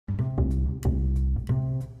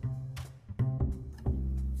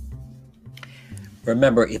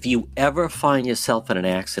Remember, if you ever find yourself in an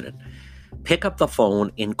accident, pick up the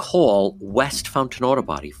phone and call West Fountain Auto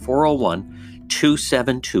Body,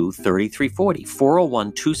 401-272-3340,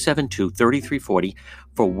 401-272-3340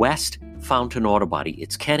 for West Fountain Auto Body.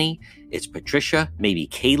 It's Kenny, it's Patricia, maybe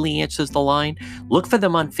Kaylee answers the line. Look for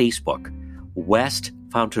them on Facebook, West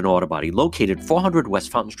Fountain Auto Body, located 400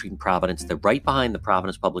 West Fountain Street in Providence. They're right behind the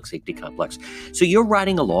Providence Public Safety Complex. So you're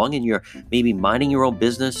riding along and you're maybe minding your own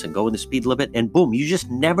business and going the speed limit, and boom, you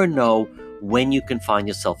just never know when you can find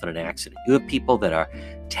yourself in an accident. You have people that are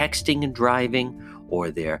texting and driving,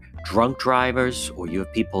 or they're drunk drivers, or you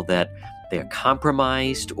have people that they're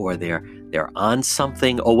compromised, or they're on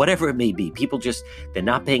something, or whatever it may be. People just, they're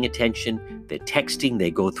not paying attention, they're texting,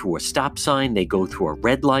 they go through a stop sign, they go through a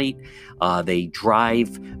red light, they drive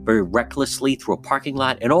very recklessly through a parking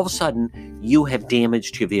lot, and all of a sudden, you have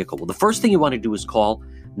damage to your vehicle. Well, the first thing you want to do is call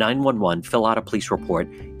 911, fill out a police report.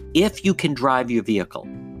 If you can drive your vehicle,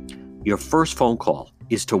 your first phone call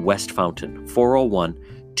is to West Fountain,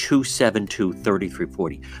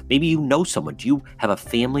 401-272-3340. Maybe you know someone. Do you have a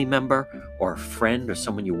family member or a friend or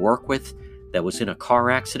someone you work with that was in a car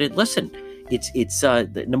accident? Listen, it's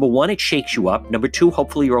number one, it shakes you up. Number two,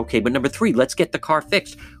 hopefully you're okay. But number three, let's get the car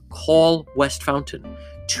fixed. Call West Fountain,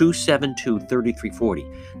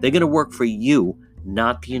 272-3340. They're going to work for you,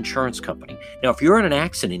 not the insurance company. Now, if you're in an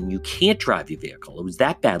accident and you can't drive your vehicle, it was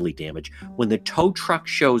that badly damaged, when the tow truck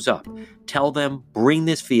shows up, tell them, bring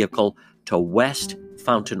this vehicle to West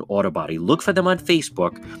Fountain Auto Body. Look for them on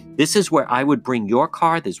Facebook. This is where I would bring your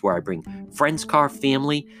car. This is where I bring friends' car,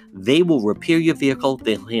 family. They will repair your vehicle.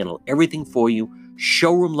 They'll handle everything for you.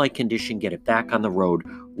 Showroom-like condition, get it back on the road.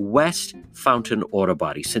 West Fountain Auto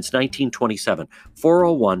Body since 1927.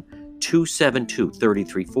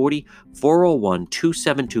 401-272-3340,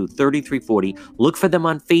 401-272-3340. Look for them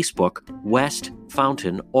on Facebook, West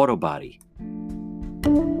Fountain Auto Body.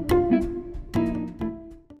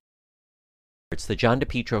 It's the John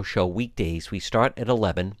DePietro Show weekdays. We start at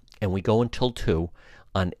 11 and we go until 2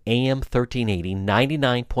 on AM 1380,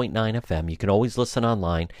 99.9 FM. You can always listen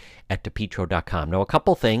online at DePietro.com. Now, a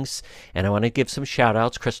couple things, and I want to give some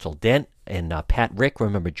shout-outs. Crystal Dent and Pat Rick,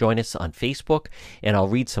 remember, join us on Facebook, and I'll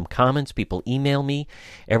read some comments. People email me.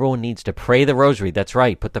 Everyone needs to pray the rosary. That's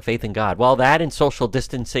right. Put the faith in God. Well, that and social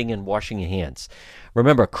distancing and washing your hands.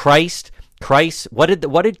 Remember, Christ, what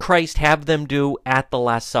did Christ have them do at the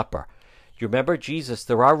Last Supper? You remember Jesus?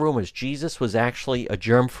 There are rumors Jesus was actually a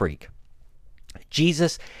germ freak.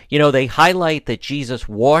 Jesus, they highlight that Jesus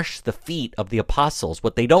washed the feet of the apostles.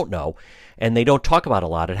 What they don't know, and they don't talk about a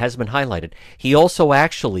lot, it hasn't been highlighted, he also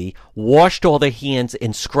actually washed all their hands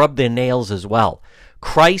and scrubbed their nails as well.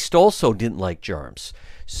 Christ also didn't like germs.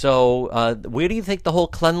 So where do you think the whole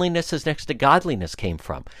cleanliness is next to godliness came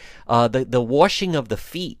from? The washing of the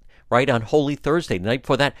feet, right, on Holy Thursday, the night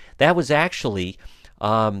before that was actually...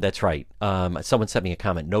 that's right. Someone sent me a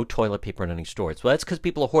comment. No toilet paper in any stores. Well, that's because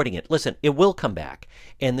people are hoarding it. Listen, it will come back.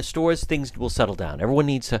 And the stores, things will settle down. Everyone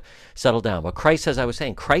needs to settle down. But Christ, as I was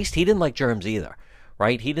saying, Christ, he didn't like germs either,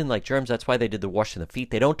 right? He didn't like germs. That's why they did the washing of the feet.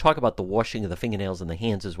 They don't talk about the washing of the fingernails and the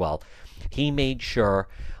hands as well. He made sure,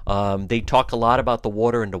 they talk a lot about the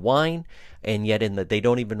water into wine, and yet they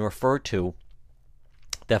don't even refer to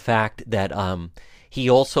the fact that, he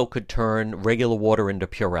also could turn regular water into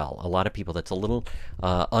Purell. A lot of people, that's a little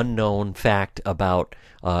unknown fact about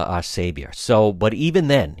our Savior. So, but even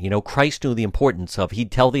then, Christ knew the importance of, he'd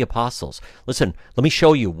tell the apostles, listen, let me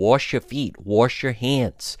show you, wash your feet, wash your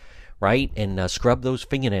hands, right? And scrub those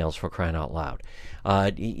fingernails, for crying out loud.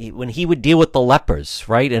 When he would deal with the lepers,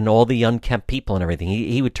 right, and all the unkempt people and everything,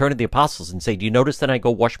 he would turn to the apostles and say, do you notice that I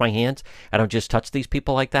go wash my hands? I don't just touch these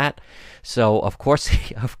people like that? So, of course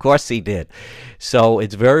he did. So,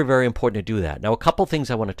 it's very, very important to do that. Now, a couple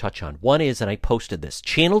things I want to touch on. One is, and I posted this,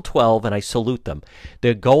 Channel 12, and I salute them,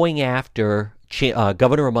 they're going after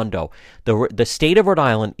Governor Raimondo. The state of Rhode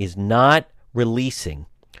Island is not releasing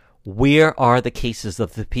where are the cases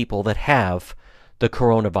of the people that have the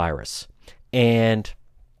coronavirus. And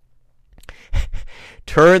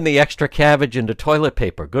turn the extra cabbage into toilet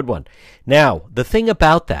paper. Good one. Now, the thing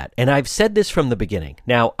about that, and I've said this from the beginning.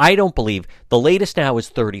 Now, I don't believe, the latest now is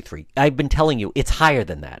 33. I've been telling you, it's higher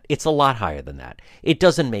than that. It's a lot higher than that. It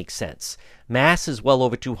doesn't make sense. Mass is well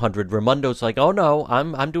over 200. Raimondo's like, oh no,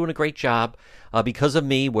 I'm doing a great job. Because of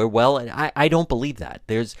me, we're well. And I don't believe that.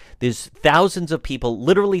 There's thousands of people,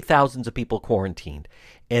 literally thousands of people quarantined.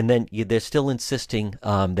 And then they're still insisting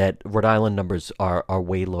that Rhode Island numbers are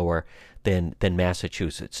way lower than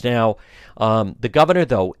Massachusetts. Now, the governor,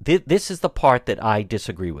 though, this is the part that I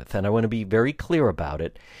disagree with, and I want to be very clear about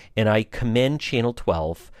it, and I commend Channel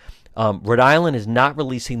 12 Rhode Island is not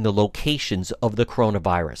releasing the locations of the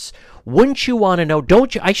coronavirus. Wouldn't you want to know?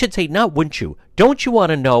 Don't you? I should say, not wouldn't you? Don't you want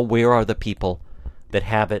to know where are the people that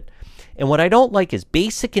have it? And what I don't like is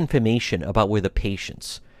basic information about where the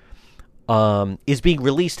patients is being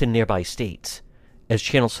released in nearby states, as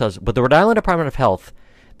Channel says. But the Rhode Island Department of Health,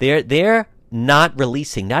 they're not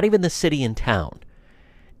releasing, not even the city and town.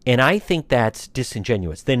 And I think that's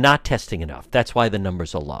disingenuous. They're not testing enough. That's why the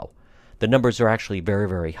numbers are low. The numbers are actually very,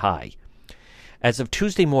 very high. As of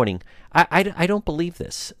Tuesday morning, I don't believe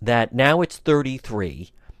this, that now it's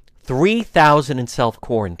 33, 3,000 in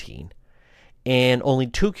self-quarantine, and only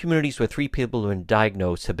 2 communities where 3 people who have been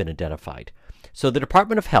diagnosed have been identified. So the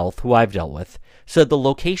Department of Health, who I've dealt with, said the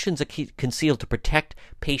locations are concealed to protect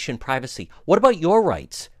patient privacy. What about your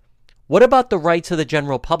rights? What about the rights of the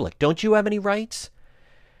general public? Don't you have any rights?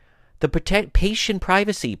 The protect patient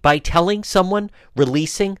privacy by telling someone,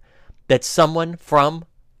 releasing that someone from,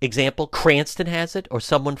 example, Cranston has it, or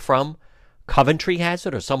someone from Coventry has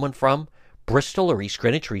it, or someone from Bristol or East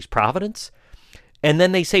Greenwich or East Providence. And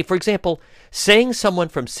then they say, for example, saying someone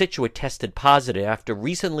from Scituate tested positive after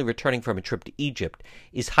recently returning from a trip to Egypt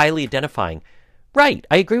is highly identifying. Right,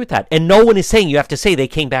 I agree with that. And no one is saying you have to say they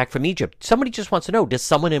came back from Egypt. Somebody just wants to know, does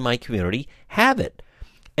someone in my community have it?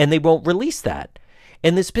 And they won't release that.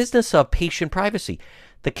 And this business of patient privacy,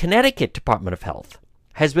 the Connecticut Department of Health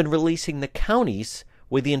has been releasing the counties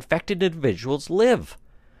where the infected individuals live.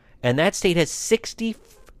 And that state has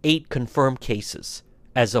 68 confirmed cases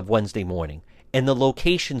as of Wednesday morning. And the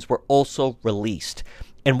locations were also released.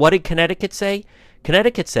 And what did Connecticut say?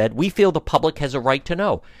 Connecticut said, we feel the public has a right to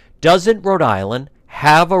know. Doesn't Rhode Island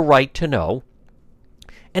have a right to know?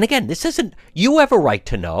 And again, this isn't, you have a right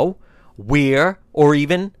to know where, or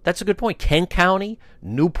even, that's a good point, Kent County,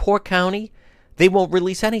 Newport County, they won't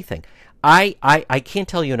release anything. I can't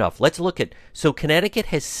tell you enough. Let's look at, so Connecticut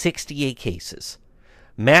has 68 cases.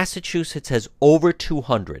 Massachusetts has over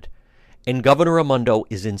 200. And Governor Raimondo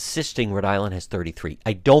is insisting Rhode Island has 33.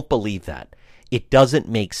 I don't believe that. It doesn't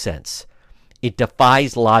make sense. It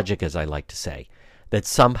defies logic, as I like to say, that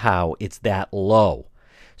somehow it's that low.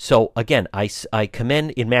 So again, I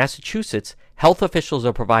commend in Massachusetts, health officials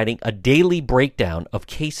are providing a daily breakdown of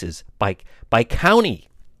cases by county.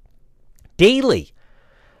 Daily.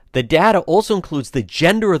 The data also includes the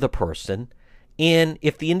gender of the person and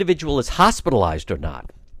if the individual is hospitalized or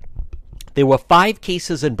not. There were 5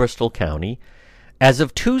 cases in Bristol County as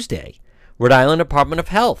of Tuesday. Rhode Island Department of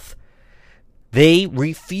Health. They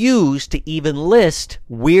refuse to even list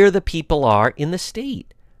where the people are in the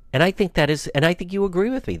state. And I think that is, and I think you agree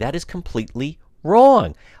with me, that is completely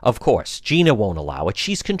wrong. Of course, Gina won't allow it.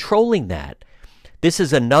 She's controlling that. This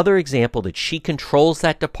is another example that she controls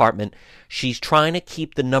that department. She's trying to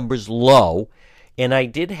keep the numbers low. And I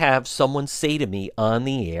did have someone say to me on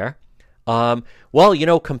the air, well, you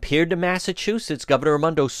know, compared to Massachusetts, Governor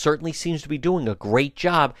Raimondo certainly seems to be doing a great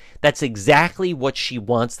job. That's exactly what she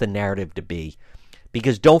wants the narrative to be.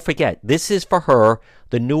 Because don't forget, this is for her,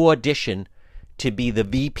 the new audition to be the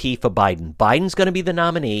VP for Biden. Biden's going to be the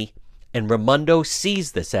nominee, and Raimondo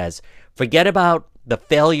sees this as, forget about the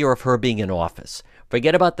failure of her being in office.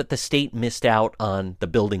 Forget about that the state missed out on the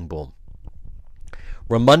building boom.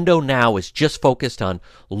 Raimondo now is just focused on,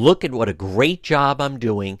 look at what a great job I'm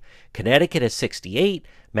doing. Connecticut has 68.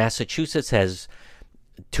 Massachusetts has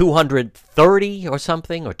 230 or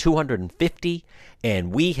something, or 250.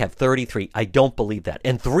 And we have 33. I don't believe that.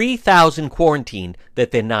 And 3,000 quarantined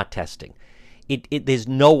that they're not testing. There's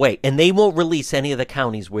no way. And they won't release any of the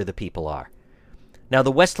counties where the people are. Now,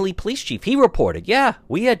 the Westerly police chief, he reported, yeah,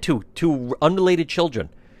 we had two unrelated children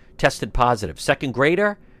tested positive. 2nd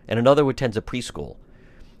grader and another who attends a preschool.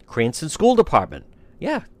 Cranston School Department,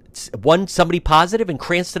 yeah, somebody positive in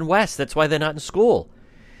Cranston West. That's why they're not in school.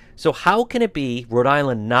 So how can it be Rhode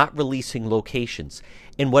Island not releasing locations?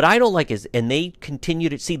 And what I don't like is, and they continue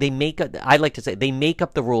to see, I like to say, they make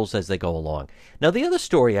up the rules as they go along. Now, the other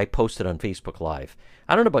story I posted on Facebook Live,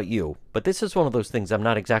 I don't know about you, but this is one of those things I'm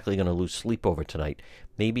not exactly going to lose sleep over tonight.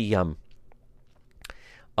 Maybe, I'm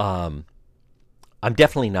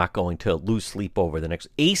definitely not going to lose sleep over the next.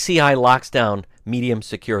 ACI locks down medium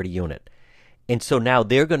security unit. And so now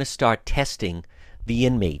they're going to start testing the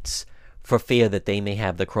inmates for fear that they may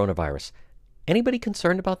have the coronavirus. Anybody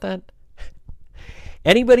concerned about that?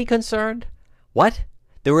 Anybody concerned? What?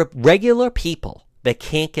 There are regular people that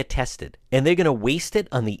can't get tested, and they're going to waste it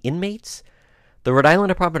on the inmates? The Rhode Island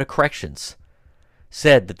Department of Corrections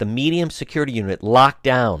said that the medium security unit locked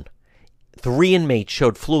down. 3 inmates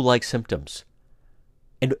showed flu-like symptoms.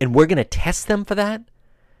 And we're going to test them for that?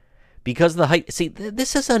 Because of the height. See,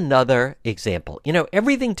 this is another example. You know,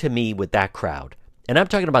 everything to me with that crowd, And I'm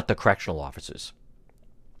talking about the correctional officers.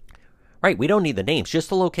 Right, we don't need the names, just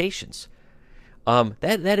the locations.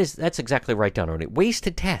 That's exactly right, Don Ernie.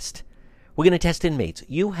 Wasted test. We're going to test inmates.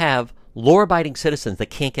 You have law-abiding citizens that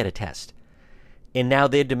can't get a test, and now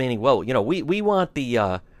they're demanding. Well, we want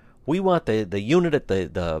the unit at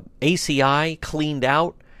the ACI cleaned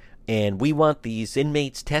out, and we want these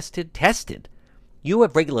inmates tested. Tested. You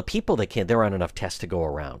have regular people that can't. There aren't enough tests to go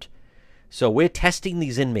around, so we're testing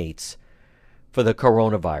these inmates for the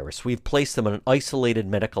coronavirus. We've placed them in an isolated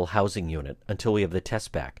medical housing unit until we have the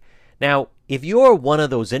test back. Now, if you're one of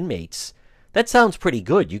those inmates, that sounds pretty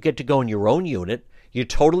good. You get to go in your own unit. You're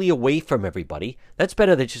totally away from everybody. That's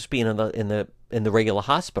better than just being in the regular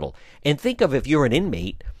hospital. And think of if you're an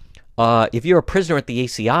inmate, if you're a prisoner at the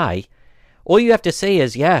ACI, all you have to say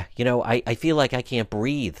is, I feel like I can't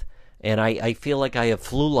breathe, and I feel like I have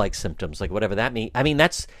flu-like symptoms, like whatever that means. I mean,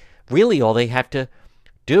 that's really all they have to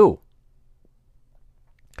do.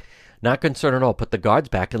 Not concerned at all. Put the guards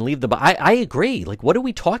back and leave them. I agree. Like, what are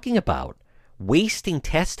we talking about? Wasting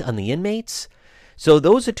tests on the inmates? So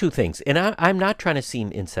those are two things. And I'm not trying to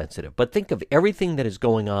seem insensitive, but think of everything that is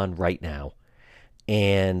going on right now.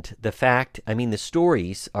 And the fact, the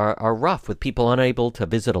stories are rough with people unable to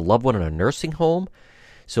visit a loved one in a nursing home.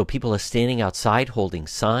 So people are standing outside holding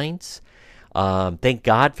signs. Thank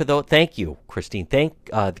God for those. Thank you, Christine. Thank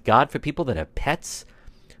God for people that have pets.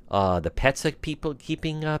 The pets are people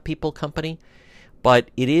keeping people company.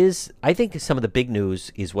 But it is, I think some of the big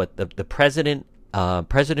news is what the President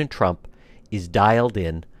Trump is dialed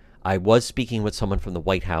in. I was speaking with someone from the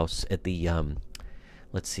White House at the,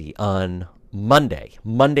 on Monday.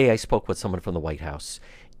 Monday I spoke with someone from the White House,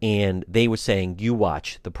 and they were saying, you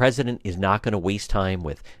watch, the president is not going to waste time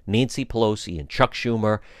with Nancy Pelosi and Chuck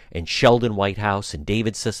Schumer and Sheldon Whitehouse and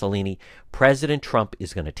David Cicilline. President Trump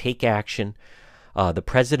is going to take action. The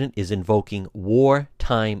president is invoking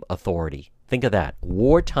wartime authority. Think of that,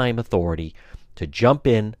 wartime authority to jump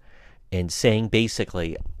in and saying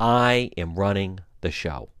basically, I am running the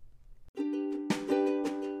show.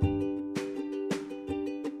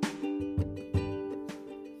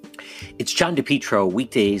 It's John DePietro,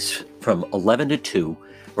 weekdays from 11 to 2.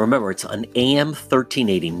 Remember, it's on AM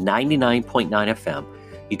 1380, 99.9 FM.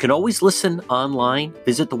 You can always listen online.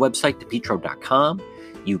 Visit the website, depetro.com.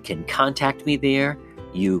 You can contact me there.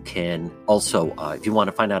 You can also, if you want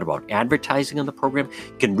to find out about advertising on the program,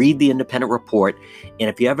 you can read the independent report. And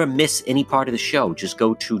if you ever miss any part of the show, just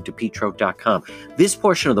go to depetro.com. This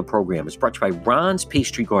portion of the program is brought to you by Ron's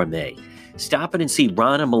Pastry Gourmet. Stop in and see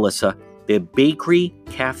Ron and Melissa. Their bakery,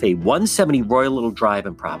 cafe, 170 Royal Little Drive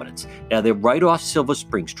in Providence. Now, they're right off Silver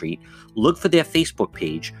Spring Street. Look for their Facebook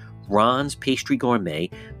page, Ron's Pastry Gourmet.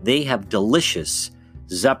 They have delicious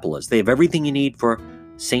Zeppelas. They have everything you need for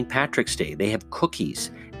St. Patrick's Day. They have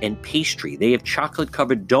cookies and pastry. They have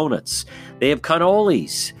chocolate-covered donuts. They have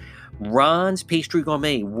cannolis. Ron's Pastry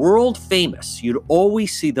Gourmet, world famous. You'd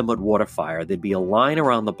always see them at Waterfire. There'd be a line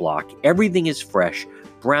around the block. Everything is fresh.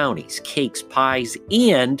 Brownies, cakes, pies,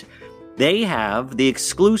 and they have the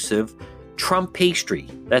exclusive Trump pastry.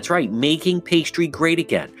 That's right, making pastry great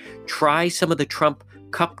again. Try some of the Trump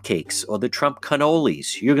cupcakes or the Trump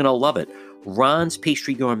cannolis. You're going to love it. Ron's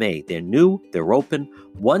Pastry Gourmet. They're new. They're open.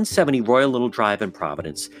 170 Royal Little Drive in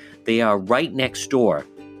Providence. They are right next door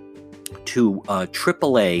to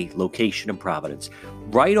AAA location in Providence,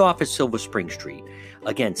 right off of Silver Spring Street.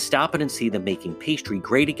 Again, stop in and see them making pastry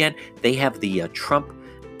great again. They have the Trump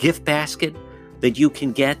gift basket that you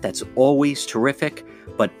can get. That's always terrific.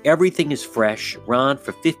 But everything is fresh. Ron,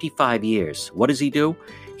 for 55 years, what does he do?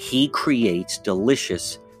 He creates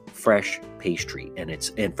delicious, fresh pastry,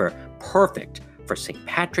 and for perfect for St.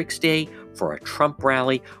 Patrick's Day, for a Trump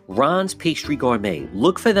rally. Ron's Pastry Gourmet.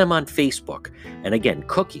 Look for them on Facebook. And again,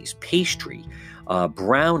 cookies, pastry,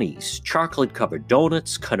 brownies, chocolate-covered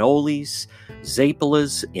donuts, cannolis,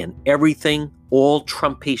 Zeppelas, and everything, all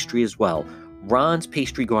Trump pastry as well. Ron's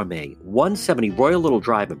Pastry Gourmet, 170 Royal Little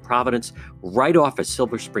Drive in Providence, right off of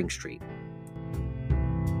Silver Spring Street.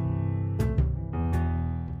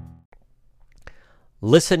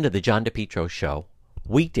 Listen to the John DePietro Show.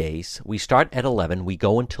 Weekdays, we start at 11, we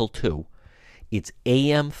go until 2. It's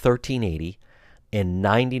AM 1380 and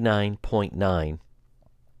 99.9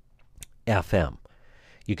 FM.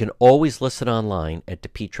 You can always listen online at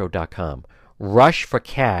depetro.com. Rush for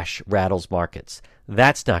cash rattles markets.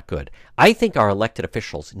 That's not good. I think our elected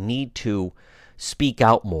officials need to speak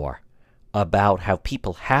out more about how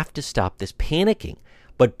people have to stop this panicking,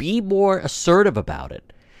 but be more assertive about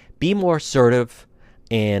it. Be more assertive.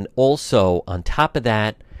 And also, on top of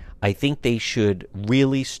that, I think they should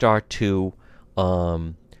really start to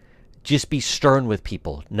just be stern with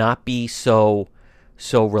people, not be so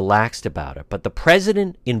so relaxed about it. But the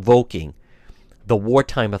president invoking the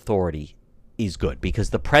wartime authority is good, because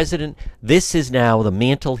the president, this is now the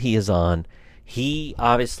mantle he is on. He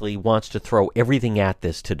obviously wants to throw everything at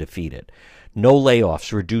this to defeat it. No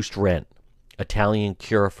layoffs, reduced rent, Italian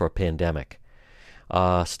cure for a pandemic.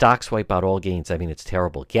 Stocks wipe out all gains. I mean, it's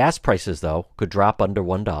terrible. Gas prices, though, could drop under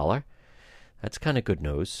 $1. That's kind of good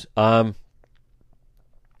news. Let's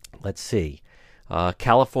see.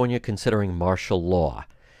 California considering martial law.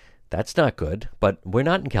 That's not good, but we're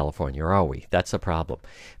not in California, are we? That's a problem.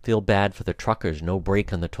 Feel bad for the truckers. No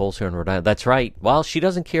break on the tolls here in Rhode Island. That's right. Well, she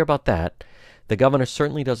doesn't care about that. The governor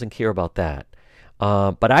certainly doesn't care about that.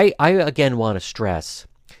 But I again want to stress,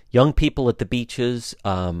 young people at the beaches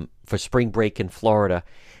for spring break in Florida,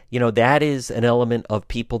 that is an element of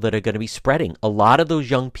people that are going to be spreading. A lot of those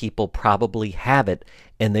young people probably have it,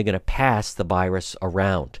 and they're going to pass the virus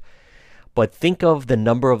around. But think of the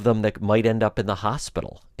number of them that might end up in the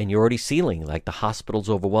hospital, and you're already seeing like the hospital's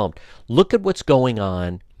overwhelmed. Look at what's going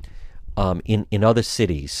on in other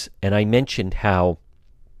cities. And I mentioned how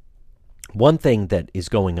one thing that is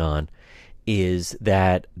going on is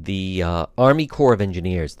that the Army Corps of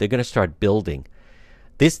Engineers, they're going to start building.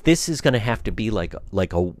 This is going to have to be like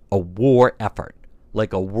a war effort,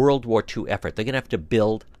 like a World War II effort. They're going to have to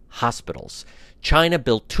build hospitals. China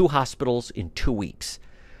built 2 hospitals in 2 weeks.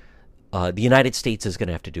 The United States is going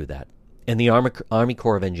to have to do that. And the Army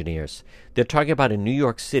Corps of Engineers, they're talking about in New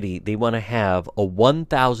York City, they want to have a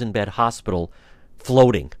 1,000-bed hospital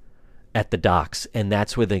floating at the docks, and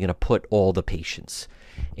that's where they're going to put all the patients.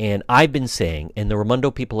 And I've been saying, and the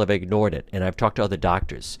Raimondo people have ignored it, and I've talked to other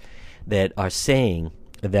doctors that are saying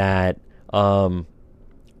that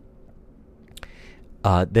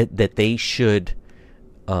that they should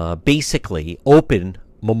basically open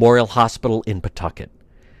Memorial Hospital in Pawtucket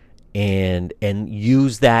and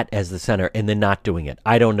use that as the center, and they're not doing it.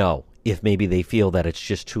 I don't know if maybe they feel that it's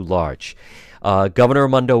just too large. Governor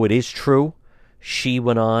Raimondo, it is true, she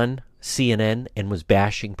went on CNN and was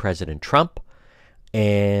bashing President Trump,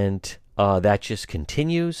 and that just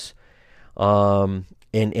continues, and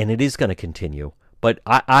it is going to continue. But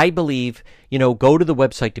I believe, go to the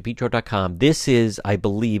website, DePetro.com. This is, I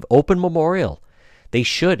believe, open Memorial. They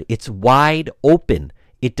should. It's wide open.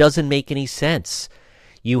 It doesn't make any sense.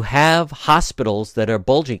 You have hospitals that are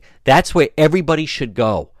bulging. That's where everybody should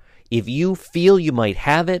go. If you feel you might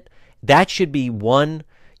have it, that should be one,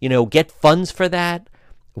 get funds for that,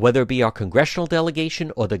 whether it be our congressional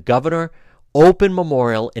delegation or the governor. Open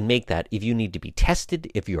Memorial and make that. If you need to be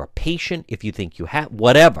tested, if you're a patient, if you think you have,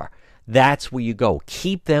 whatever, that's where you go.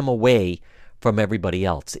 Keep them away from everybody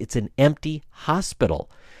else. It's an empty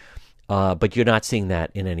hospital, but you're not seeing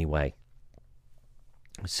that in any way.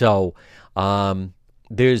 So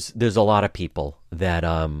there's a lot of people that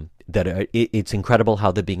are, it's incredible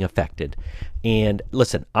how they're being affected. And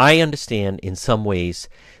listen, I understand in some ways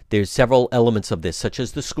there's several elements of this, such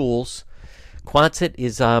as the schools. Quonset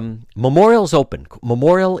is, Memorial's open.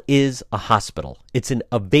 Memorial is a hospital. It's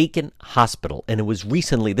a vacant hospital. And it was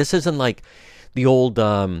recently, this isn't like the old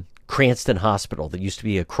Cranston Hospital that used to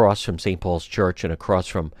be across from St. Paul's Church and across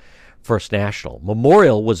from First National.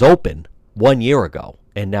 Memorial was open 1 year ago,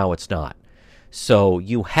 and now it's not. So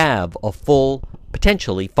you have a full,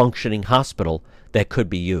 potentially functioning hospital that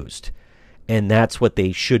could be used. And that's what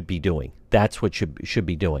they should be doing. That's what should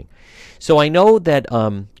be doing. So I know that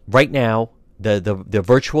right now, the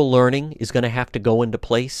virtual learning is going to have to go into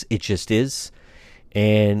place. It just is.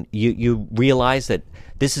 And you realize that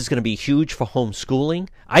this is going to be huge for homeschooling.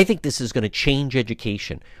 I think this is going to change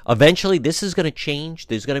education. Eventually, this is going to change.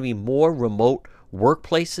 There's going to be more remote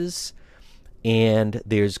workplaces, and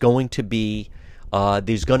there's going to be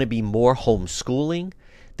more homeschooling.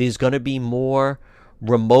 There's going to be more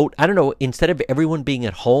remote. I don't know, instead of everyone being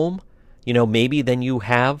at home, maybe then you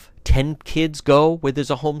have 10 kids go where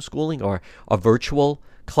there's a homeschooling or a virtual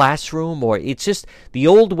classroom, or it's just the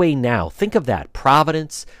old way now. Think of that.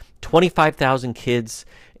 Providence, 25,000 kids,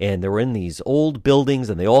 and they're in these old buildings,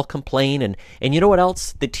 and they all complain. And you know what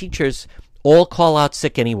else? The teachers all call out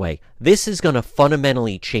sick anyway. This is going to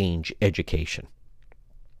fundamentally change education.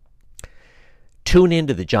 Tune in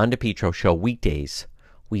to the John DePetro Show weekdays.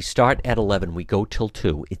 We start at 11. We go till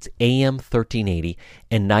 2. It's AM 1380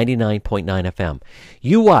 and 99.9 FM.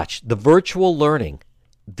 You watch the virtual learning.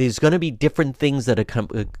 There's going to be different things that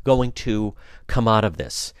are going to come out of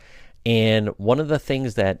this. And one of the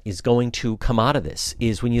things that is going to come out of this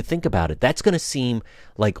is, when you think about it, that's going to seem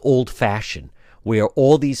like old-fashioned, where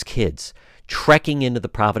all these kids trekking into the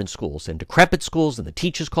Providence schools and decrepit schools, and the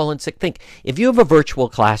teachers calling sick. Think, if you have a virtual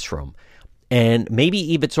classroom, and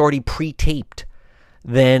maybe if it's already pre-taped,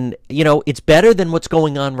 then, it's better than what's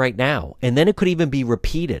going on right now. And then it could even be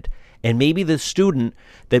repeated. And maybe the student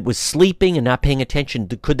that was sleeping and not paying attention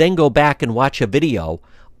could then go back and watch a video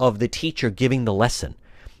of the teacher giving the lesson.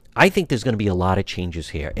 I think there's going to be a lot of changes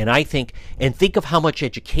here. And think of how much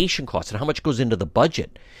education costs and how much goes into the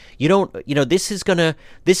budget. This is fun.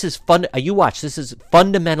 This is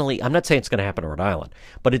fundamentally, I'm not saying it's going to happen in Rhode Island,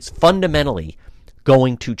 but it's fundamentally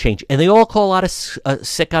going to change. And they all call out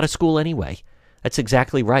sick out of school anyway. That's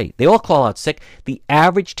exactly right. They all call out sick. The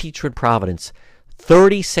average teacher in Providence,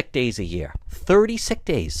 30 sick days a year. 30 sick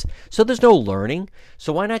days. So there's no learning.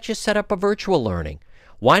 So why not just set up a virtual learning?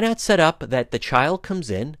 Why not set up that the child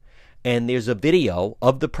comes in and there's a video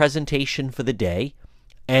of the presentation for the day,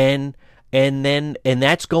 and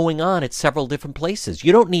that's going on at several different places.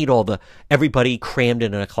 You don't need everybody crammed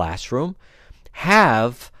in a classroom.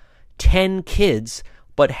 Have 10 kids,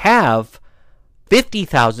 but have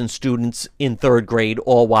 50,000 students in third grade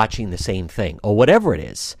all watching the same thing, or whatever it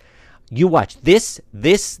is. You watch this.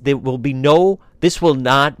 This will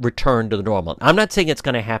not return to the normal. I'm not saying it's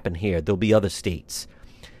going to happen here. There'll be other states.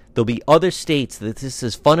 There'll be other states that this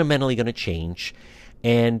is fundamentally going to change.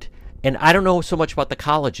 And I don't know so much about the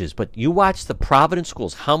colleges, but you watch the Providence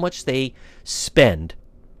schools, how much they spend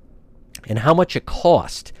and how much it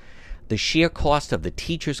cost, the sheer cost of the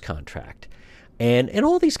teacher's contract and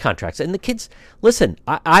all these contracts. And the kids, listen,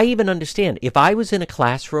 I even understand if I was in a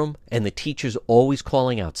classroom and the teacher's always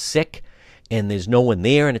calling out sick and there's no one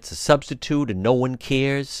there and it's a substitute and no one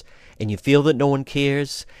cares, and you feel that no one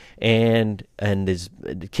cares, and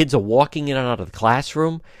the kids are walking in and out of the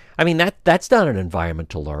classroom. I mean, that's not an environment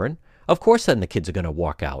to learn. Of course, then the kids are going to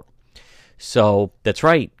walk out. So that's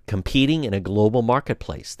right, competing in a global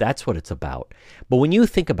marketplace. That's what it's about. But when you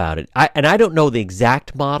think about it, I don't know the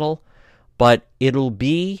exact model, but it'll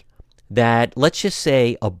be that, let's just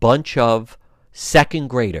say a bunch of second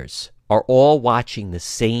graders are all watching the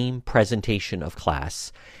same presentation of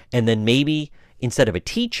class, and then maybe instead of a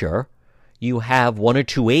teacher, you have one or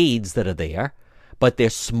two aides that are there, but they're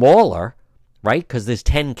smaller, right? Because there's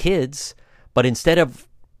 10 kids, but instead of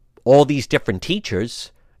all these different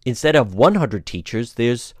teachers, instead of 100 teachers,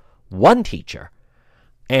 there's one teacher.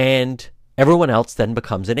 And everyone else then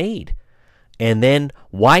becomes an aide. And then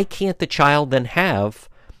why can't the child then have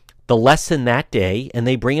the lesson that day and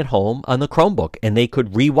they bring it home on the Chromebook and they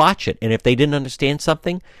could rewatch it? And if they didn't understand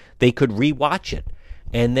something, they could rewatch it.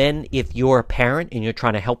 And then if you're a parent and you're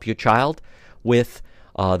trying to help your child with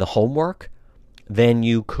the homework, then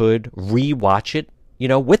you could rewatch it,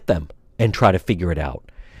 with them and try to figure it out.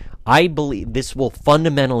 I believe this will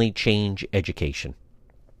fundamentally change education.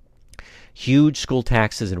 Huge school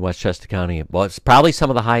taxes in Westchester County. Well, it's probably some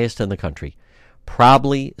of the highest in the country.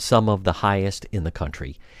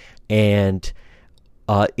 And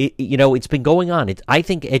it's been going on. I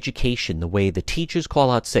think education, the way the teachers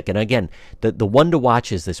call out sick, and again, the one to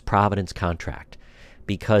watch is this Providence contract,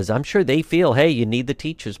 because I'm sure they feel, hey, you need the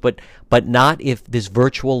teachers, but not if this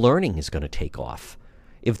virtual learning is going to take off.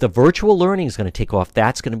 If the virtual learning is going to take off,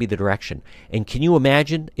 that's going to be the direction. And can you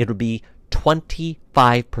imagine? It'll be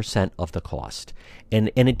 25% of the cost.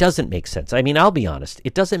 And it doesn't make sense. I mean, I'll be honest.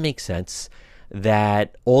 It doesn't make sense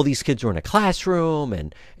that all these kids are in a classroom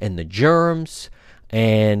and the germs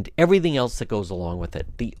and everything else that goes along with it.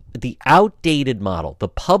 The outdated model, the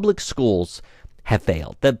public schools have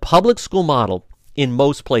failed. The public school model in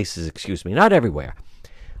most places, not everywhere,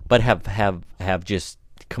 but have just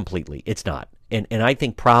completely, it's not. And I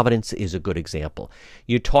think Providence is a good example.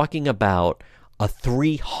 You're talking about a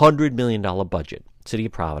 $300 million budget, City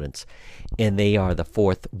of Providence, and they are the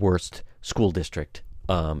fourth worst school district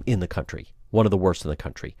in the country, one of the worst in the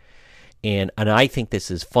country. And I think this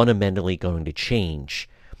is fundamentally going to change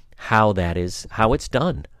how it's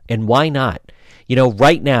done. And why not?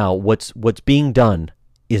 Right now, what's being done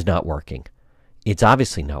is not working. It's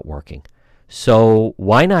obviously not working. So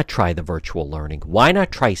why not try the virtual learning? Why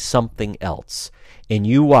not try something else? And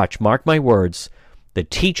you watch, mark my words, the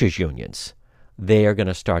teachers' unions, they are going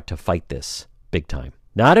to start to fight this big time.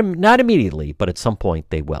 Not immediately, but at some point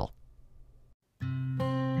they will.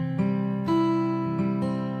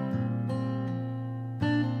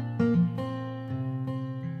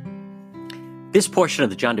 This portion of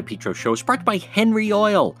the John DePetro Show is brought to you by Henry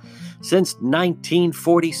Oil since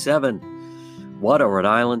 1947. What a Rhode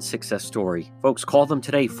Island success story. Folks, call them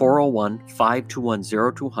today,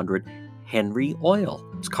 401-521-0200, Henry Oil.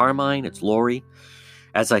 It's Carmine, it's Lori.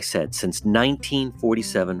 As I said, since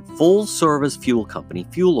 1947, full-service fuel company,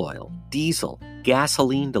 fuel oil, diesel,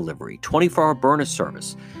 gasoline delivery, 24-hour burner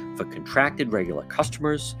service for contracted regular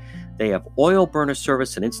customers. They have oil burner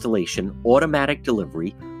service and installation, automatic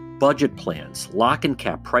delivery, budget plans, lock and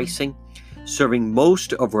cap pricing, serving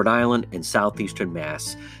most of Rhode Island and southeastern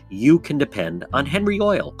Mass. You can depend on Henry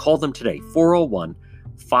Oil. Call them today,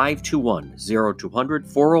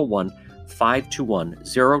 401-521-0200,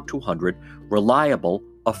 401-521-0200. Reliable,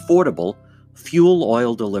 affordable fuel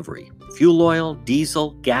oil delivery. Fuel oil,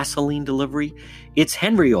 diesel, gasoline delivery. It's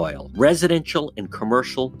Henry Oil, residential and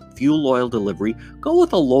commercial fuel oil delivery. Go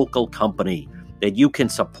with a local company that you can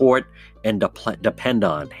support and depend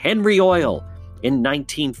on. Henry Oil. In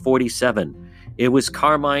 1947, it was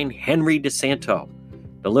Carmine Henry DeSanto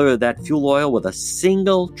delivered that fuel oil with a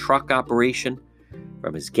single truck operation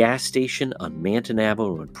from his gas station on Manton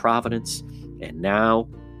Avenue in Providence, and now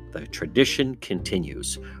the tradition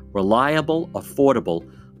continues. Reliable, affordable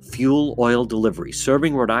fuel oil delivery,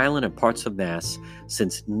 serving Rhode Island and parts of Mass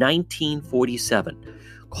since 1947.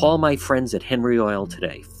 Call my friends at Henry Oil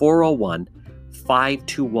today,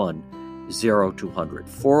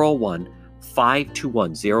 401-521-0200,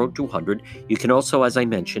 401-521-0200. You can also, as I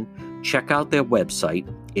mentioned, check out their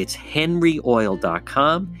website. It's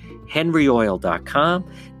henryoil.com,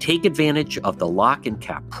 henryoil.com. Take advantage of the lock and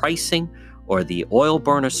cap pricing or the oil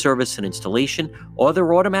burner service and installation or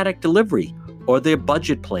their automatic delivery or their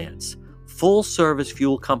budget plans. Full service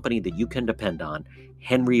fuel company that you can depend on,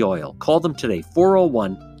 Henry Oil. Call them today,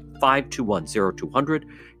 401-521-0200,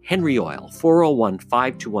 Henry Oil,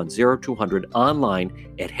 401-521-0200, online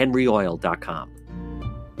at henryoil.com.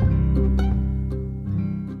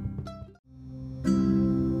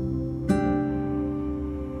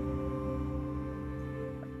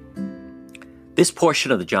 This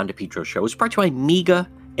portion of the John DePetro Show is brought to you by MEGA,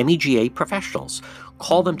 MEGA Professionals.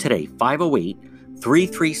 Call them today,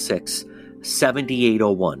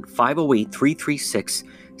 508-336-7801,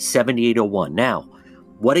 508-336-7801. Now,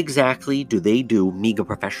 what exactly do they do, MEGA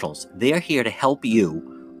Professionals? They're here to help you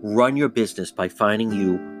run your business by finding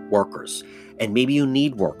you workers. And maybe you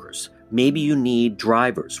need workers. Maybe you need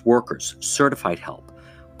drivers, workers, certified help,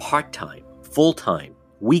 part-time, full-time,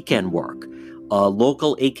 weekend work,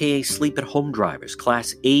 local aka sleep-at-home drivers,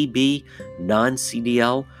 Class A, B,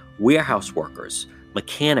 non-CDL, warehouse workers,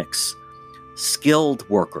 mechanics, skilled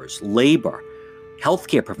workers, labor,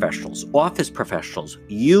 healthcare professionals, office professionals.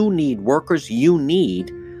 You need workers. You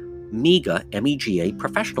need MEGA, MEGA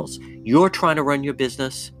Professionals. You're trying to run your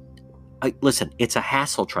business. Listen, it's a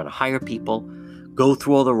hassle trying to hire people, go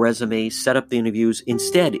through all the resumes, set up the interviews.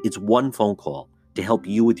 Instead, it's one phone call to help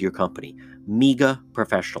you with your company. MEGA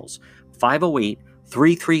Professionals.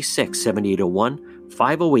 508-336-7801,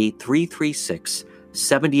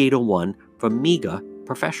 508-336-7801 from MEGA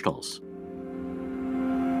Professionals.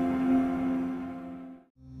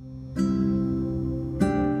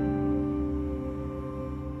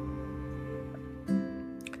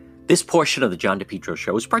 This portion of the John DePetro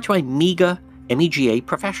Show is brought to you by MEGA, MEGA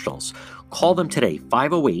Professionals. Call them today,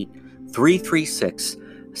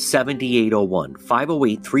 508-336-7801,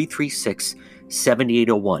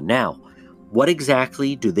 508-336-7801. Now, what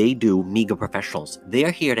exactly do they do, MEGA Professionals?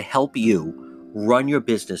 They're here to help you run your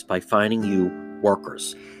business by finding you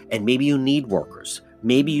workers. And maybe you need workers.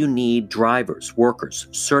 Maybe you need drivers, workers,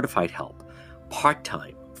 certified help,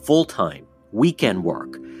 part-time, full-time, weekend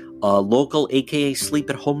work, local aka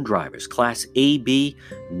sleep-at-home drivers, Class A, B,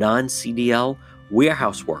 non-CDL,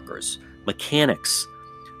 warehouse workers, mechanics,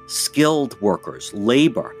 skilled workers,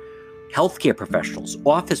 labor, healthcare professionals,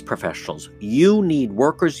 office professionals. You need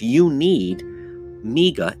workers. You need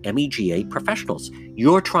MEGA, MEGA Professionals.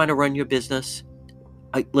 You're trying to run your business.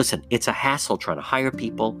 Listen, it's a hassle trying to hire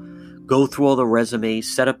people, go through all the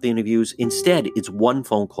resumes, set up the interviews. Instead, it's one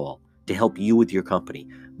phone call to help you with your company.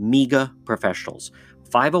 MEGA Professionals.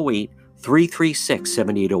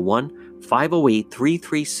 508-336-7801,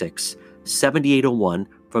 508-336-7801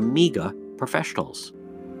 from MEGA Professionals.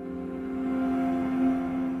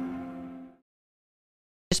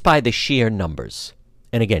 Just by the sheer numbers.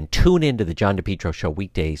 And again, tune into the John DePetro Show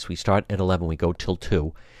weekdays. We start at 11, we go till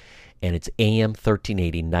 2. And it's AM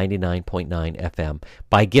 1380, 99.9 FM.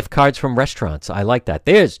 Buy gift cards from restaurants. I like that.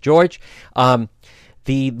 There's George.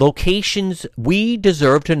 The locations, we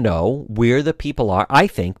deserve to know where the people are. I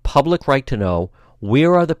think public right to know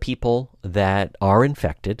where are the people that are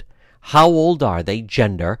infected, how old are they,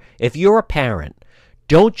 gender. If you're a parent,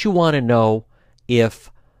 don't you want to know if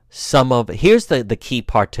here's the key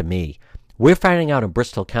part to me. We're finding out in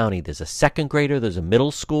Bristol County there's a second grader, there's a middle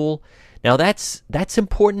school. Now that's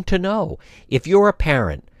important to know. If you're a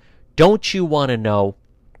parent, don't you want to know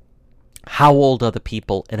how old are the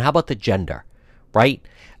people and how about the gender? Right?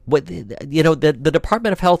 The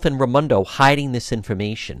Department of Health in Raimondo hiding this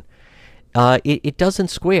information. it doesn't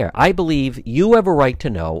square. I believe you have a right to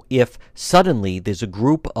know if suddenly there's a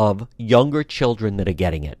group of younger children that are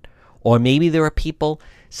getting it. Or maybe there are people,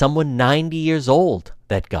 someone 90 years old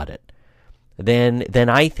that got it. Then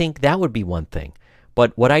I think that would be one thing.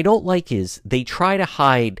 But what I don't like is they try to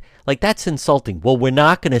hide, like that's insulting. Well, we're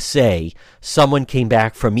not going to say someone came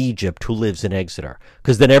back from Egypt who lives in Exeter,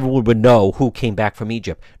 because then everyone would know who came back from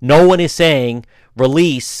Egypt. No one is saying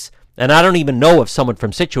release, and I don't even know if someone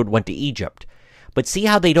from Scituate went to Egypt. But see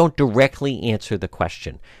how they don't directly answer the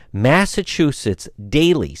question. Massachusetts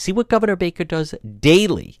daily, see what Governor Baker does?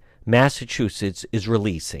 Daily, Massachusetts is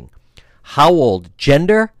releasing how old,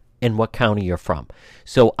 gender, and what county you're from.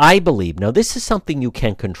 So I believe, now this is something you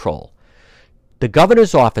can control. The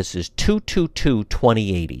governor's office is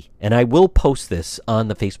 222-2080, and I will post this on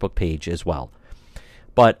the Facebook page as well.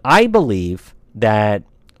 But I believe that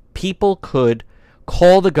people could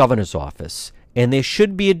call the governor's office, and there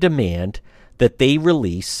should be a demand that they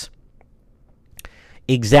release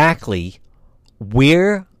exactly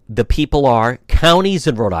where the people are, counties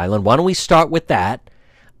in Rhode Island. Why don't we start with that?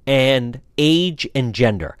 And age and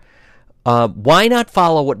gender. Why not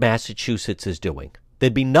follow what Massachusetts is doing?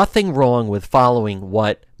 There'd be nothing wrong with following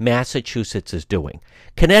what Massachusetts is doing.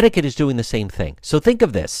 Connecticut is doing the same thing. So think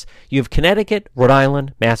of this. You have Connecticut, Rhode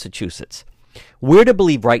Island, Massachusetts. We're to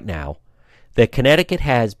believe right now that Connecticut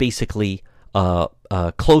has basically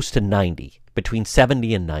close to 90, between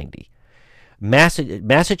 70 and 90.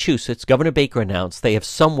 Massachusetts, Governor Baker announced they have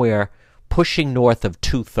somewhere pushing north of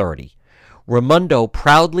 230. Raimondo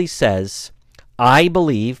proudly says, I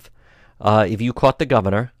believe, if you caught the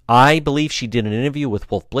governor, I believe she did an interview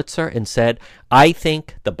with Wolf Blitzer and said, I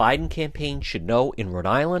think the Biden campaign should know in Rhode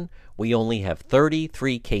Island we only have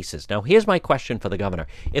 33 cases. Now, here's my question for the governor.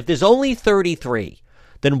 If there's only 33,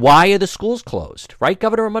 then why are the schools closed? Right,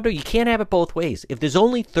 Governor Raimondo? You can't have it both ways. If there's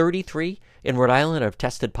only 33 in Rhode Island that have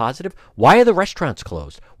tested positive, why are the restaurants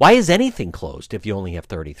closed? Why is anything closed if you only have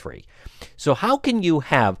 33? So how can you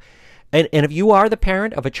have... And if you are the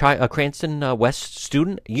parent of a Cranston West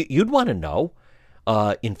student, you'd want to know,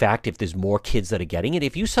 in fact, if there's more kids that are getting it.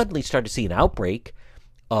 If you suddenly start to see an outbreak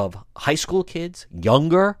of high school kids,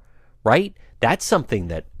 younger, right? That's something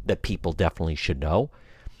that people definitely should know.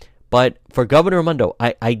 But for Governor Raimondo,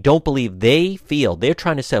 I don't believe they feel, they're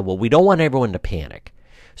trying to say, well, we don't want everyone to panic.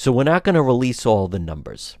 So we're not going to release all the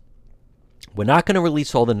numbers. We're not going to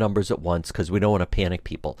release all the numbers at once because we don't want to panic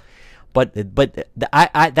people. But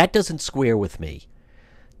that doesn't square with me.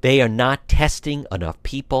 They are not testing enough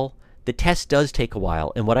people. The test does take a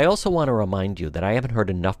while. And what I also want to remind you that I haven't heard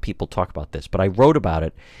enough people talk about this, but I wrote about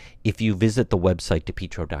it if you visit the website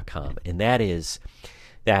depetro.com. And that is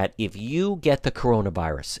that if you get the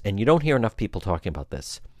coronavirus, and you don't hear enough people talking about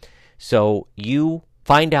this, so you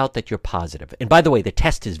find out that you're positive. And by the way, the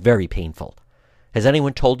test is very painful. Has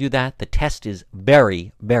anyone told you that? The test is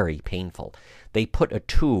very, very painful. They put a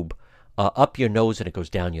tube up your nose and it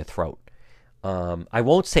goes down your throat. I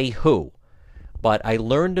won't say who, but I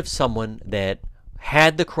learned of someone that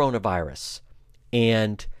had the coronavirus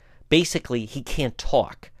and basically he can't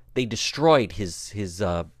talk. They destroyed his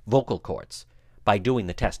vocal cords by doing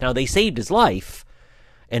the test. Now, they saved his life,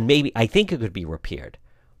 and maybe I think it could be repaired.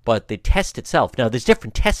 But the test itself, now there's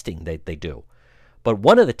different testing that they do. But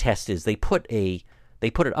one of the tests is they put it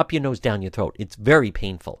up your nose, down your throat. It's very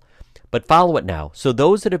painful. But follow it now. So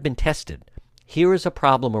those that have been tested, here is a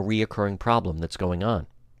problem, a reoccurring problem that's going on.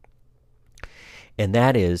 And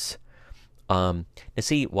that is, now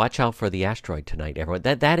see, watch out for the asteroid tonight, everyone.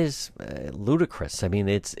 That is ludicrous. I mean,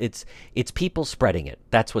 it's people spreading it.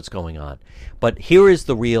 That's what's going on. But here is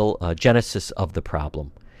the real genesis of the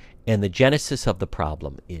problem. And the genesis of the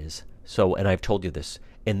problem is, and I've told you this,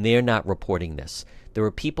 and they're not reporting this. There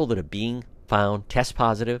are people that are being found test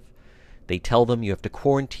positive. They tell them you have to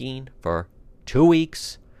quarantine for 2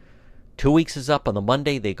 weeks. 2 weeks is up on the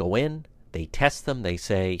Monday. They go in, they test them, they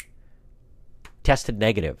say, tested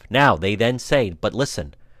negative. Now, they then say, but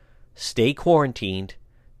listen, stay quarantined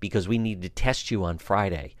because we need to test you on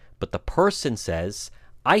Friday. But the person says,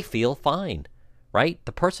 I feel fine, right?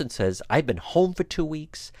 The person says, I've been home for 2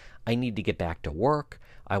 weeks. I need to get back to work.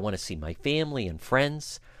 I want to see my family and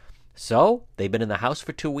friends. So they've been in the house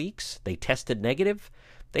for 2 weeks. They tested negative.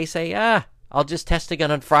 They say, I'll just test again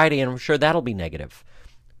on Friday, and I'm sure that'll be negative.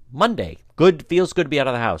 Monday, good, feels good to be out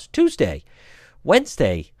of the house. Tuesday,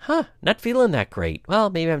 Wednesday, not feeling that great. Well,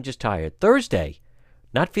 maybe I'm just tired. Thursday,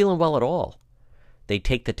 not feeling well at all. They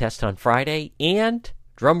take the test on Friday, and,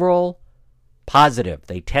 drum roll, positive.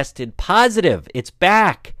 They tested positive. It's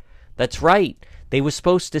back. That's right. They were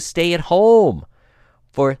supposed to stay at home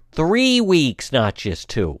for 3 weeks, not just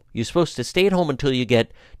 2. You're supposed to stay at home until you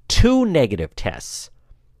get 2 negative tests.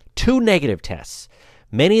 2 negative tests.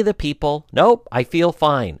 Many of the people, nope, I feel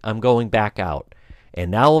fine. I'm going back out.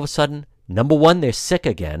 And now all of a sudden, number 1, they're sick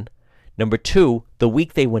again. Number 2, the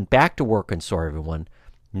week they went back to work and saw everyone,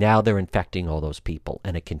 now they're infecting all those people,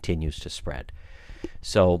 and it continues to spread.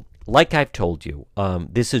 So, like I've told you,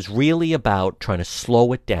 this is really about trying to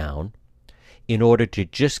slow it down in order to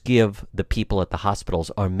just give the people at the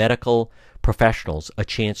hospitals, our medical professionals, a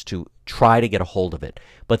chance to try to get a hold of it.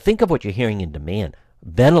 But think of what you're hearing in demand.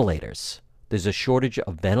 Ventilators. There's a shortage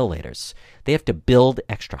of ventilators. They have to build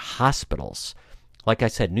extra hospitals. Like I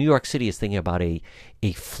said, New York City is thinking about a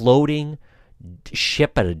floating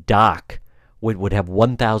ship at a dock would have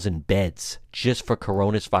 1,000 beds just for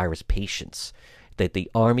coronavirus patients that the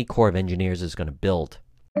Army Corps of Engineers is going to build.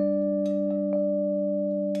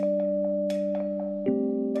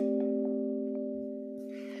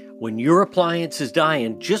 When your appliance is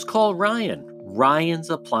dying, just call Ryan.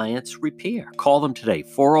 Ryan's Appliance Repair. Call them today,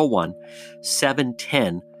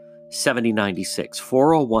 401-710-7096.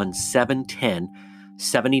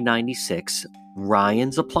 401-710-7096.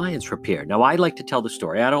 Ryan's Appliance Repair. Now, I like to tell the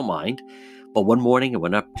story. I don't mind. But one morning, I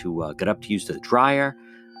got up to use the dryer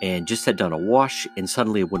and just had done a wash, and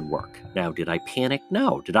suddenly it wouldn't work. Now, did I panic?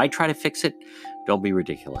 No. Did I try to fix it? Don't be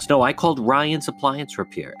ridiculous. No, I called Ryan's Appliance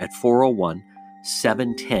Repair at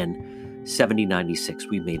 401-710-7096.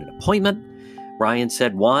 We made an appointment. Ryan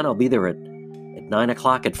said, Juan, I'll be there at 9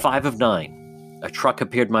 o'clock at 5 of 9. A truck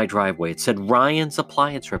appeared in my driveway. It said Ryan's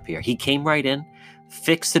Appliance Repair. He came right in,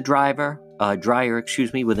 fixed the dryer,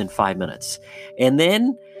 within 5 minutes. And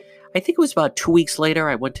then I think it was about 2 weeks later,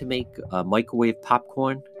 I went to make microwave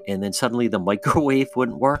popcorn, and then suddenly the microwave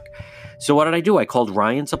wouldn't work. So what did I do? I called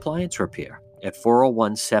Ryan's Appliance Repair at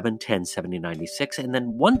 401-710-7096, and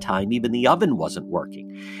then one time even the oven wasn't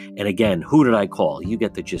working. And again, who did I call? You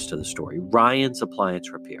get the gist of the story. Ryan's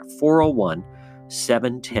Appliance Repair,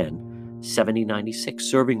 401-710-7096,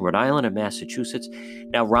 serving Rhode Island and Massachusetts.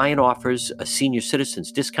 Now, Ryan offers a senior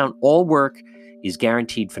citizens discount. All work is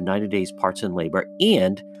guaranteed for 90 days, parts and labor,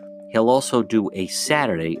 and he'll also do a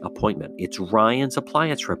Saturday appointment. It's Ryan's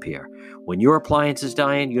Appliance Repair. When your appliance is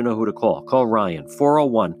dying, you know who to call. Call Ryan,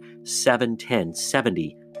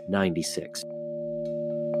 401-710-7096.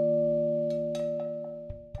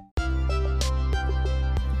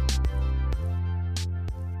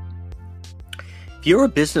 If you're a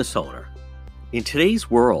business owner, in today's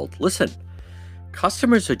world, listen,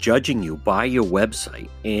 customers are judging you by your website.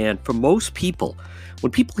 And for most people,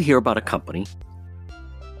 when people hear about a company,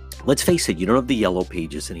 let's face it, you don't have the yellow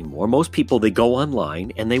pages anymore. Most people, they go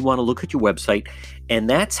online and they want to look at your website, and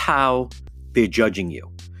that's how they're judging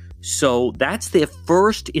you. So that's their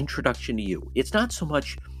first introduction to you. It's not so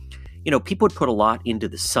much, people would put a lot into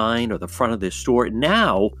the sign or the front of their store.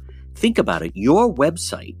 Now, think about it. Your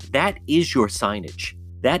website, that is your signage.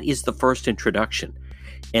 That is the first introduction.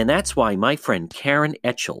 And that's why my friend Karen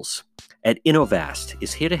Etchels at Innovast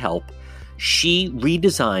is here to help. She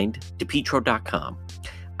redesigned DePietro.com.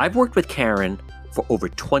 I've worked with Karen for over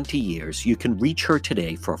 20 years. You can reach her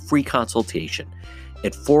today for a free consultation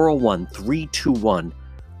at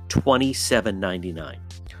 401-321-2799.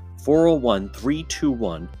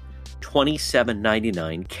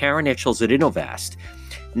 401-321-2799. Karen Etchels at Innovast.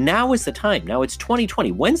 Now is the time. Now it's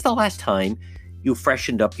 2020. When's the last time you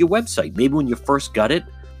freshened up your website? Maybe when you first got it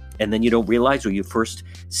and then you don't realize, or you first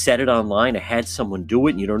set it online or had someone do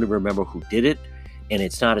it and you don't even remember who did it and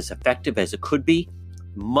it's not as effective as it could be.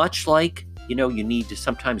 Much like, you need to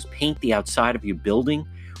sometimes paint the outside of your building,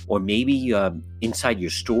 or maybe inside your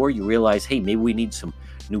store, you realize, hey, maybe we need some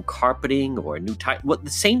new carpeting or a new type. Well, the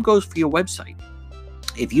same goes for your website.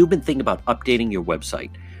 If you've been thinking about updating your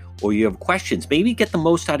website, or you have questions, maybe get the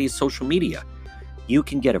most out of your social media, you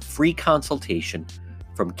can get a free consultation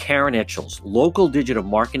from Karen Etchels, local digital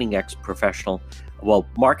marketing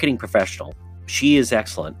marketing professional. She is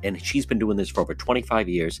excellent, and she's been doing this for over 25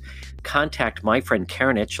 years. Contact my friend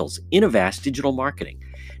Karen Etchels, Innovast Digital Marketing.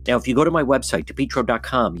 Now, if you go to my website,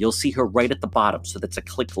 DePietro.com, you'll see her right at the bottom. So that's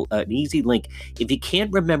an easy link. If you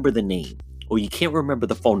can't remember the name or you can't remember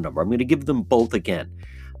the phone number, I'm going to give them both again.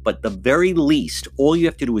 But the very least, all you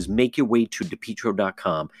have to do is make your way to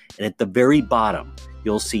DePietro.com, and at the very bottom,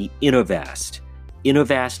 you'll see Innovast,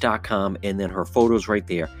 Innovast.com, and then her photos right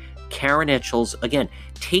there. Karen Etchels, again,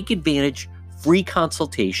 take advantage. Free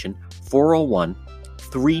consultation,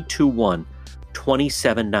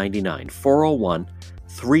 401-321-2799,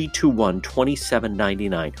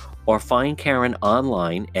 401-321-2799, or find Karen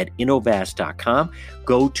online at Innovast.com.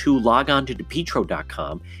 Log on to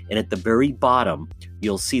DePietro.com, and at the very bottom,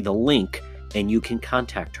 you'll see the link, and you can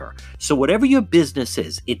contact her. So whatever your business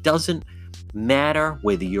is, it doesn't matter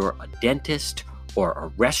whether you're a dentist or a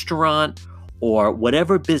restaurant or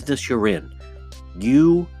whatever business you're in,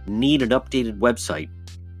 you need an updated website.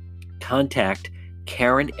 Contact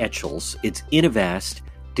Karen Etchels. It's Innovast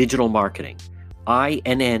Digital Marketing.